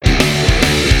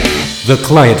The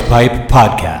Client Pipe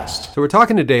Podcast. So we're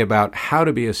talking today about how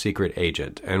to be a secret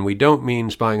agent, and we don't mean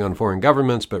spying on foreign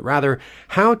governments, but rather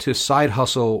how to side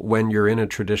hustle when you're in a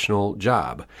traditional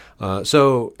job.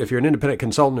 So if you're an independent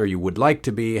consultant or you would like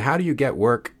to be, how do you get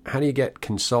work? How do you get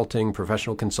consulting,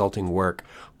 professional consulting work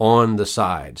on the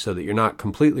side so that you're not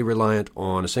completely reliant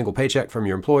on a single paycheck from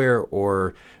your employer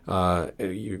or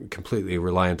you're completely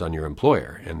reliant on your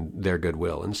employer and their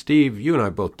goodwill? And Steve, you and I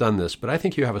have both done this, but I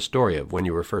think you have a story of when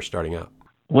you were first starting out.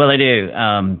 Well, I do.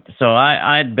 So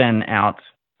I'd been out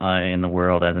in the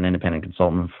world as an independent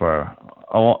consultant for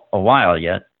a while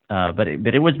yet, but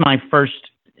it was my first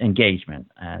engagement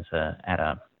at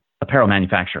a apparel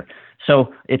manufacturer.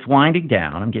 So it's winding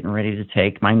down. I'm getting ready to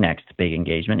take my next big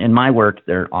engagement. In my work,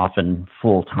 they're often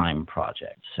full-time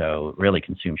projects, so it really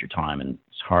consumes your time, and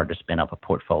it's hard to spin up a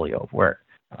portfolio of work.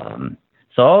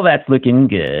 So all that's looking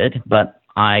good, but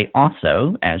I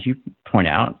also, as you point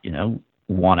out,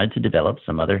 wanted to develop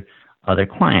some other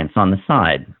clients on the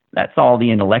side. That's all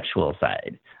the intellectual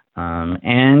side.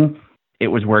 And it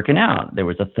was working out. There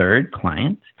was a third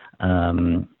client,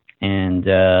 and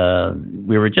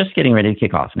we were just getting ready to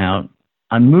kick off. Now,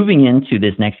 I'm moving into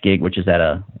this next gig, which is at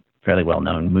a fairly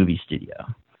well-known movie studio.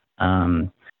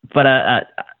 But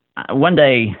one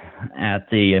day at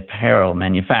the apparel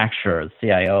manufacturer, the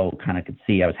CIO kind of could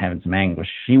see I was having some anguish.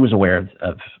 She was aware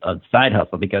of side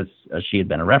hustle because she had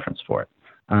been a reference for it.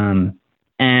 And,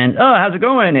 how's it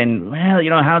going? And,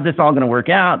 well, how's this all going to work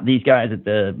out? These guys at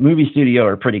the movie studio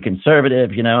are pretty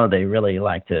conservative. They really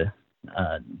like to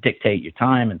dictate your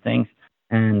time and things.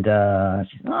 And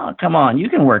she said, oh, come on, you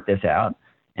can work this out.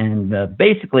 And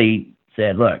basically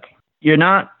said, look, you're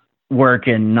not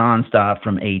working nonstop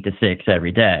from 8 to 6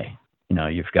 every day.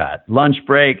 You've got lunch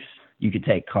breaks. You could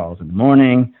take calls in the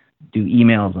morning, do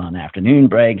emails on afternoon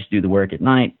breaks, do the work at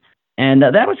night. And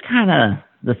that was kind of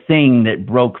the thing that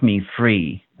broke me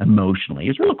free emotionally. It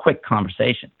was a real quick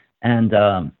conversation. And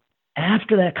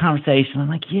after that conversation, I'm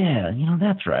like, yeah,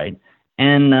 that's right.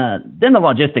 And then the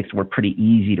logistics were pretty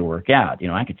easy to work out.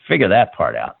 I could figure that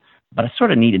part out. But I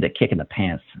sort of needed a kick in the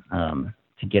pants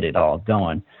to get it all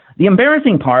going. The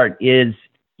embarrassing part is,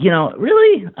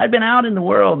 really, I'd been out in the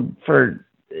world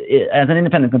as an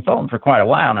independent consultant for quite a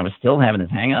while, and I was still having this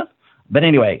hang up. But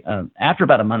anyway, after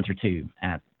about a month or two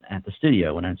at the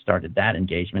studio, when I started that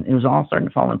engagement, it was all starting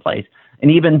to fall in place.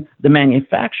 And even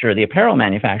the apparel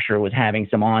manufacturer was having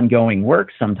some ongoing work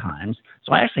sometimes.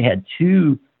 So I actually had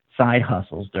 2 side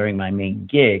hustles during my main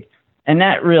gig. And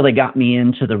that really got me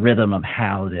into the rhythm of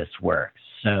how this works.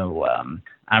 So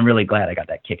I'm really glad I got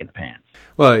that kick in the pants.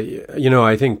 Well,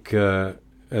 I think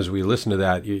as we listen to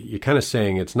that, you're kind of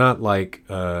saying it's not like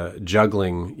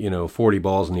juggling, 40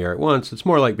 balls in the air at once. It's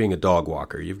more like being a dog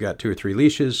walker. You've got 2 or 3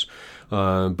 leashes,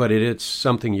 but it's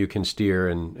something you can steer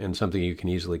and something you can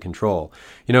easily control.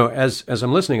 As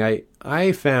I'm listening,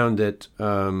 I found that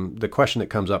the question that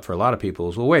comes up for a lot of people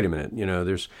is, well, wait a minute,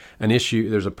 there's an issue,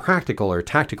 there's a practical or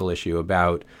tactical issue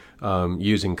about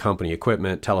using company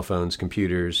equipment, telephones,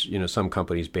 computers. Some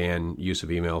companies ban use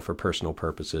of email for personal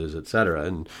purposes, et cetera,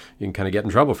 and you can kind of get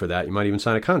in trouble for that. You might even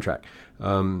sign a contract.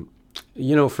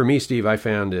 For me, Steve, I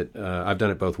found it, I've done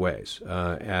it both ways.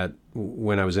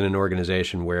 When I was in an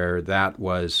organization where that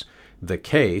was the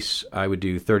case, I would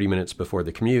do 30 minutes before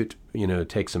the commute,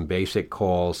 take some basic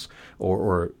calls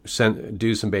or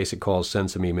do some basic calls,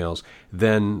 send some emails,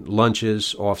 then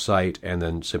lunches offsite, and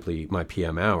then simply my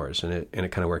PM hours. And it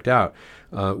kind of worked out.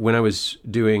 When I was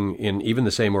doing, in even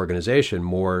the same organization,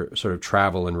 more sort of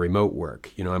travel and remote work,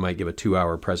 I might give a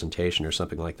 2-hour presentation or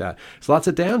something like that. It's lots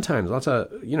of downtime, lots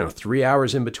of, 3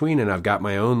 hours in between, and I've got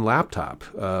my own laptop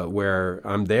where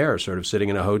I'm there sort of sitting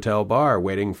in a hotel bar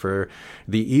waiting for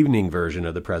the evening version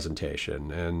of the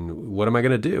presentation. And what am I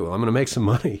going to do? I'm going to make some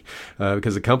money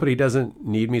because the company doesn't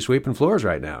need me sweeping floors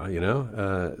right now,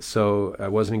 so I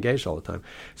wasn't engaged all the time.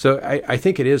 So I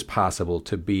think it is possible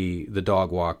to be the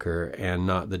dog walker and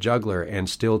not the juggler and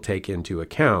still take into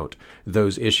account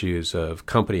those issues of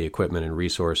company equipment and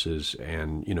resources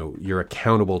and, your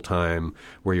accountable time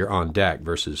where you're on deck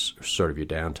versus sort of your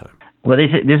downtime. Well,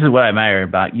 this is what I admire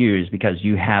about you, is because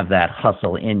you have that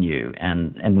hustle in you.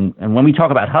 And when we talk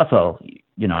about hustle,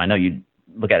 I know you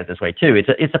look at it this way too.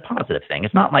 It's a positive thing.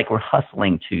 It's not like we're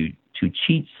hustling to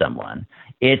cheat someone.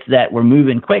 It's that we're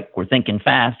moving quick, we're thinking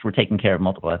fast, we're taking care of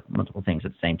multiple things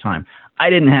at the same time. I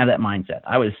didn't have that mindset.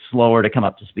 I was slower to come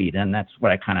up to speed, and that's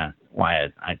what why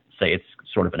I say it's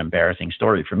sort of an embarrassing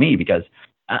story for me, because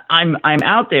I'm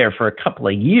out there for a couple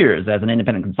of years as an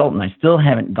independent consultant. I still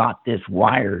haven't got this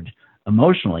wired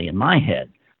emotionally in my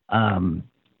head.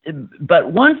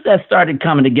 But once that started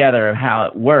coming together of how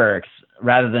it works,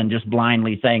 rather than just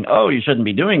blindly saying, oh, you shouldn't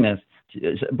be doing this,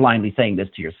 blindly saying this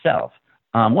to yourself.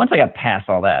 Once I got past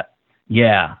all that,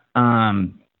 it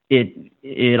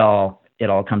all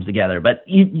comes together. But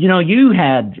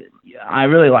I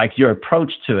really liked your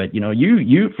approach to it.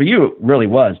 For you, it really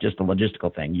was just a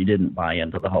logistical thing. You didn't buy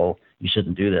into the whole, you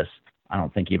shouldn't do this. I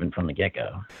don't think even from the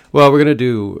get-go. Well, we're going to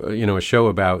do, a show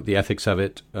about the ethics of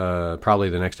it, probably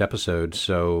the next episode.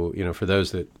 So, for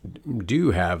those that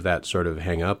do have that sort of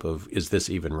hang up of, is this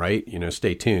even right?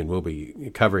 Stay tuned. We'll be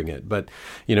covering it. But,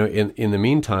 in the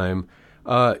meantime,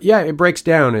 it breaks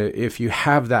down. If you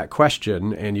have that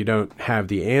question and you don't have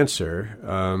the answer,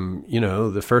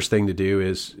 the first thing to do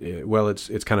is,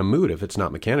 it's kind of moot if it's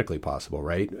not mechanically possible,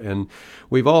 right? And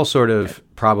we've all sort of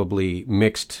probably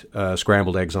mixed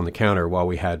scrambled eggs on the counter while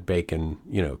we had bacon,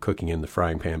 cooking in the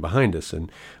frying pan behind us.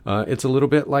 And it's a little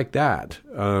bit like that.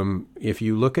 If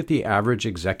you look at the average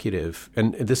executive,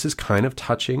 and this is kind of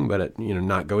touching, but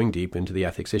not going deep into the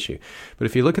ethics issue. But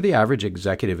if you look at the average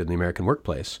executive in the American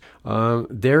workplace,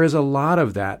 there is a lot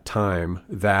of that time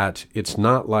that it's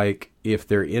not like if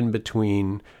they're in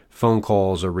between phone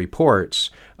calls or reports,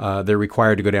 they're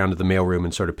required to go down to the mailroom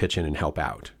and sort of pitch in and help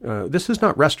out. This is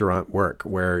not restaurant work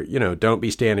where, don't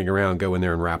be standing around, go in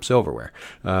there and wrap silverware.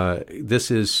 This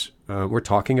is, we're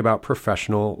talking about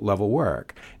professional level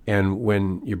work. And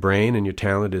when your brain and your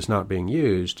talent is not being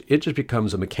used, it just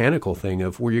becomes a mechanical thing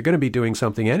of where you're going to be doing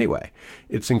something anyway.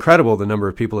 It's incredible the number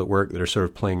of people at work that are sort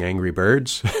of playing Angry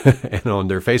Birds and on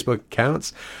their Facebook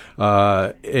accounts.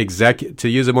 To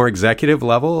use a more executive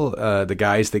level, the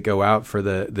guys that go out for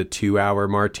the 2-hour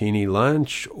martini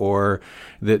lunch, or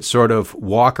that sort of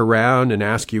walk around and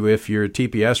ask you if your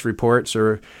TPS reports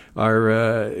are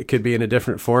could be in a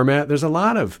different format. There's a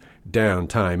lot of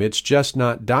downtime. It's just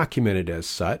not documented as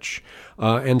such.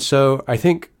 And so I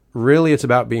think really it's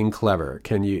about being clever.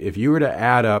 If you were to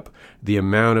add up the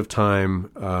amount of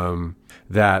time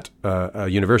that a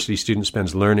university student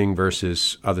spends learning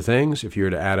versus other things, if you were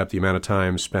to add up the amount of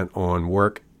time spent on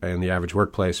work in the average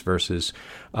workplace versus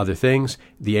other things,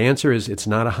 the answer is it's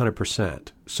not 100%.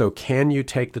 So can you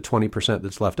take the 20%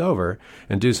 that's left over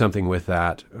and do something with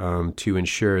that to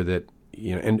ensure that,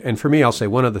 and for me, I'll say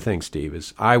one other thing, Steve,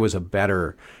 is I was a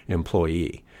better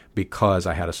employee because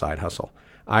I had a side hustle.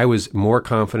 I was more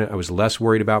confident. I was less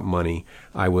worried about money.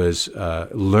 I was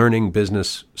learning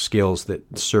business skills that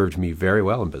served me very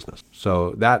well in business.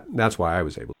 So that's why I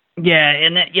was able. Yeah,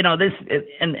 and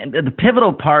the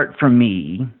pivotal part for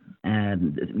me,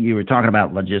 and you were talking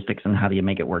about logistics and how do you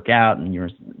make it work out, and you were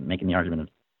making the argument of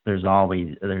there's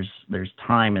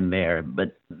time in there.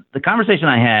 But the conversation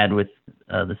I had with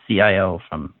the CIO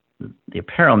from the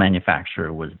apparel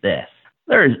manufacturer was this: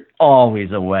 there is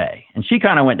always a way. And she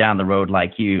kind of went down the road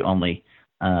like you, only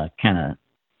kind of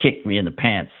kicked me in the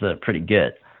pants pretty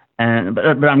good.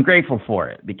 But I'm grateful for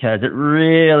it because it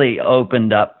really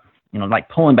opened up, like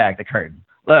pulling back the curtain.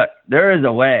 Look, there is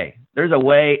a way. There's a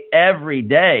way every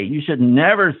day. You should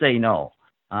never say no.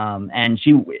 And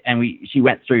she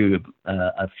went through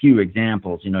a few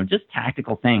examples, just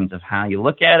tactical things of how you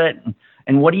look at it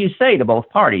and what do you say to both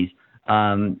parties.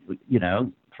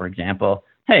 For example,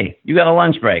 hey, you got a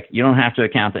lunch break. You don't have to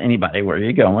account to anybody where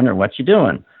you're going or what you're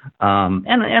doing,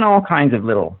 and all kinds of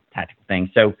little tactical things.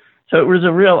 So it was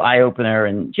a real eye opener,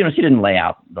 and she didn't lay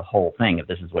out the whole thing of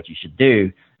this is what you should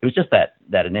do. It was just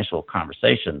that initial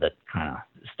conversation that kind of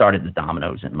started the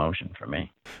dominoes in motion for me.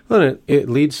 Well, it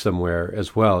leads somewhere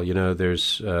as well.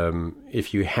 There's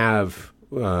if you have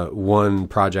one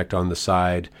project on the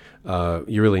side,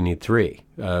 you really need three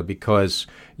because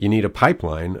you need a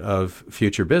pipeline of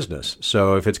future business.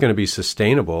 So if it's going to be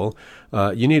sustainable,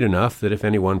 you need enough that if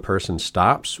any one person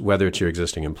stops, whether it's your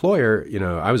existing employer,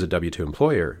 I was a W-2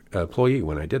 employee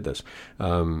when I did this,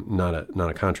 not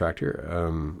a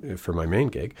contractor for my main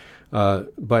gig.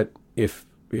 But if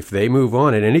they move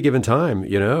on at any given time,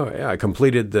 I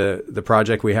completed the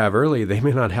project we have early, they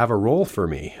may not have a role for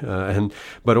me.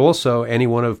 But also any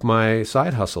one of my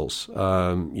side hustles.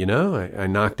 I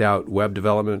knocked out web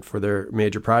development for their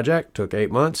major project, took 8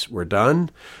 months, we're done.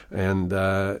 And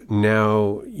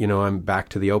now, I'm back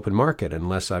to the open market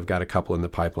unless I've got a couple in the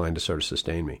pipeline to sort of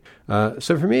sustain me.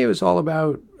 So for me, it was all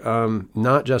about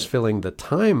not just filling the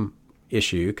time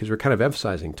issue, because we're kind of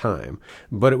emphasizing time,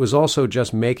 but it was also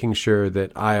just making sure that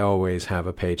I always have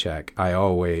a paycheck. I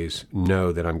always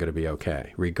know that I'm going to be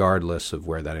okay, regardless of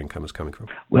where that income is coming from.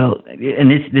 Well,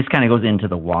 and this kind of goes into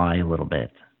the why a little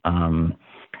bit.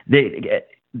 The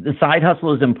side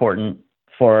hustle is important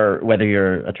for whether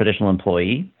you're a traditional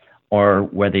employee or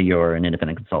whether you're an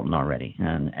independent consultant already.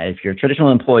 And if you're a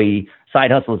traditional employee,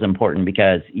 side hustle is important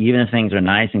because even if things are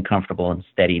nice and comfortable and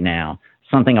steady now,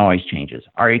 something always changes.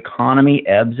 Our economy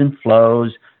ebbs and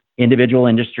flows. individual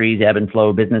industries ebb and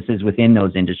flow, businesses within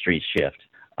those industries shift.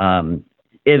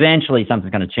 Eventually,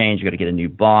 something's going to change. You're going to get a new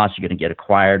boss. You're going to get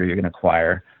acquired, or you're going to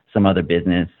acquire some other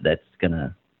business that's going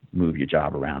to move your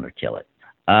job around or kill it.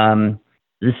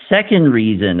 The second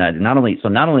reason, not only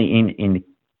in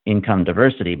income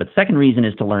diversity, but the second reason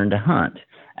is to learn to hunt.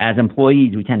 As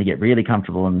employees, we tend to get really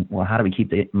comfortable in, well, how do we keep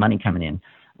the money coming in?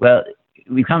 Well,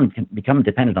 we become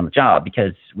dependent on the job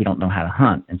because we don't know how to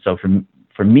hunt. And so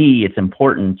for me, it's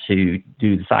important to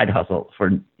do the side hustle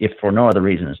if for no other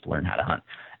reason is to learn how to hunt.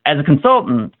 As a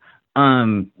consultant,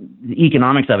 the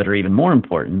economics of it are even more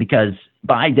important because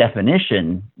by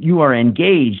definition, you are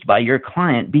engaged by your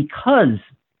client because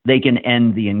they can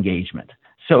end the engagement.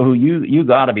 So you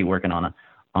got to be working on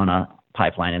a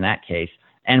pipeline in that case.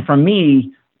 And for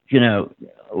me,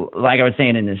 like I was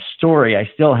saying in this story, I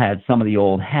still had some of the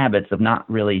old habits of not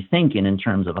really thinking in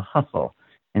terms of a hustle.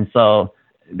 And so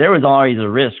there was always a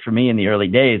risk for me in the early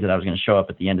days that I was going to show up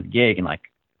at the end of the gig and like,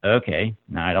 okay,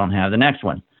 now I don't have the next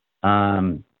one.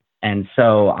 And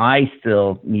so I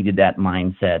still needed that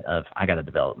mindset of I got to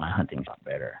develop my hunting job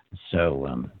better.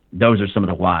 So those are some of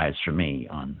the whys for me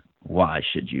on why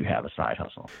should you have a side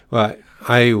hustle. Well,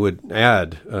 I would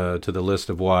add to the list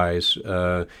of whys.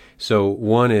 So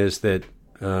one is that,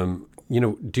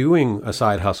 doing a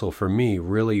side hustle for me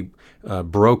really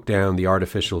broke down the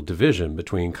artificial division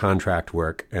between contract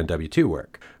work and W-2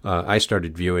 work. I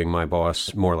started viewing my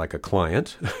boss more like a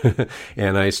client,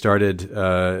 and I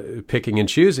started picking and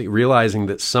choosing, realizing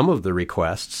that some of the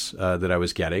requests that I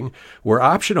was getting were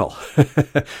optional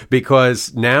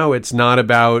because now it's not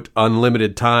about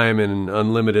unlimited time and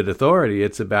unlimited authority.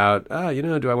 It's about,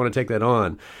 do I want to take that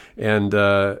on? And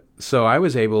so I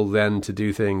was able then to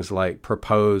do things like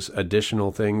propose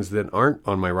additional things that aren't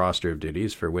on my roster of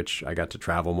duties, for which I got to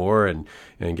travel more and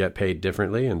get paid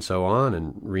differently and so on,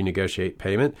 and renegotiate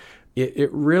payment.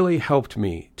 It really helped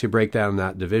me to break down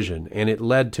that division, and it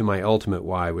led to my ultimate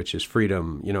why, which is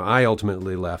freedom. I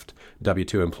ultimately left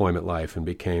W-2 employment life and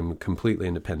became completely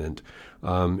independent.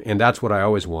 And that's what I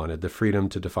always wanted, the freedom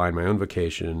to define my own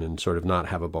vocation and sort of not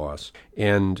have a boss.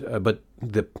 And but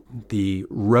the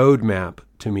roadmap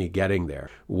to me getting there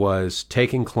was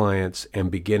taking clients and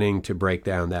beginning to break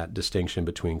down that distinction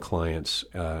between clients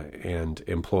and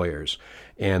employers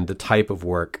and the type of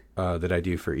work that I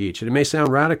do for each. And it may sound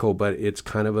radical, but it's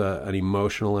kind of an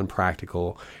emotional and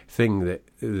practical thing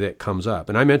that comes up.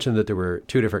 And I mentioned that there were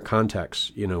two different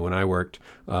contexts, when I worked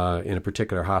in a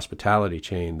particular hospitality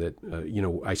chain that,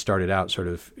 I started out sort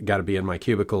of got to be in my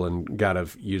cubicle and got to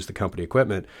use the company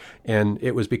equipment. And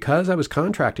it was because I was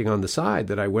contracting on the side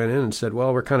that I went in and said,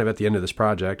 well, we're kind of at the end of this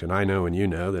project, and I know and you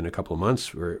know that in a couple of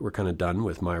months we're kind of done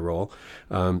with my role.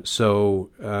 So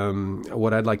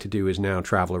what I'd like to do is now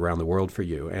travel around the world for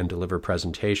you and deliver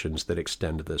presentations that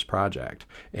extend to this project.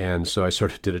 And so I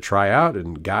sort of did a tryout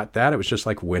and got that. It was just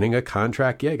like winning a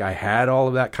contract gig. I had all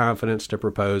of that confidence to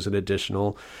propose an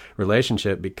additional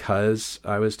relationship because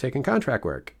I was taking contract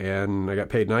work, and I got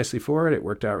paid nicely for it. It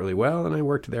worked out really well, and I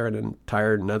worked there an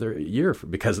entire another year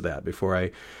because of that before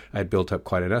I had built up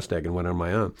quite a nest egg and went on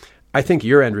my own. I think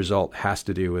your end result has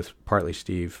to do with partly,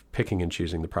 Steve, picking and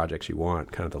choosing the projects you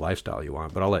want, kind of the lifestyle you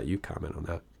want, but I'll let you comment on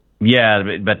that. Yeah,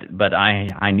 but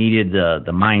I needed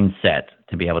the mindset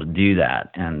to be able to do that.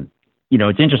 And,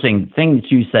 it's interesting. The thing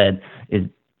that you said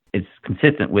is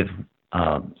consistent with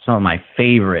some of my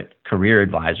favorite career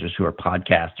advisors who are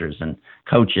podcasters and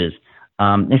coaches.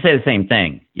 They say the same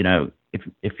thing.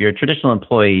 If you're a traditional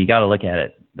employee, you got to look at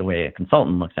it the way a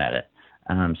consultant looks at it.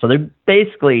 So they're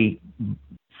basically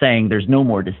saying there's no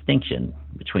more distinction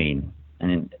between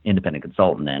an independent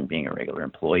consultant and being a regular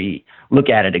employee. Look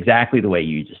at it exactly the way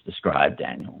you just described,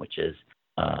 Daniel, which is,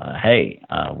 hey,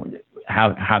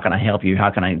 how can I help you? How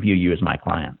can I view you as my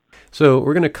client? So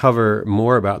we're going to cover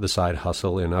more about the side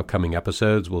hustle in upcoming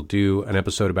episodes. We'll do an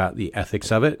episode about the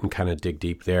ethics of it and kind of dig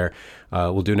deep there.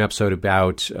 We'll do an episode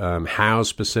about how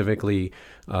specifically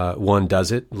one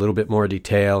does it, a little bit more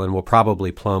detail, and we'll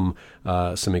probably plumb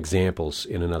some examples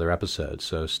in another episode.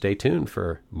 So stay tuned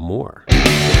for more.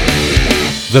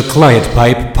 The Client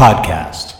Pipe Podcast.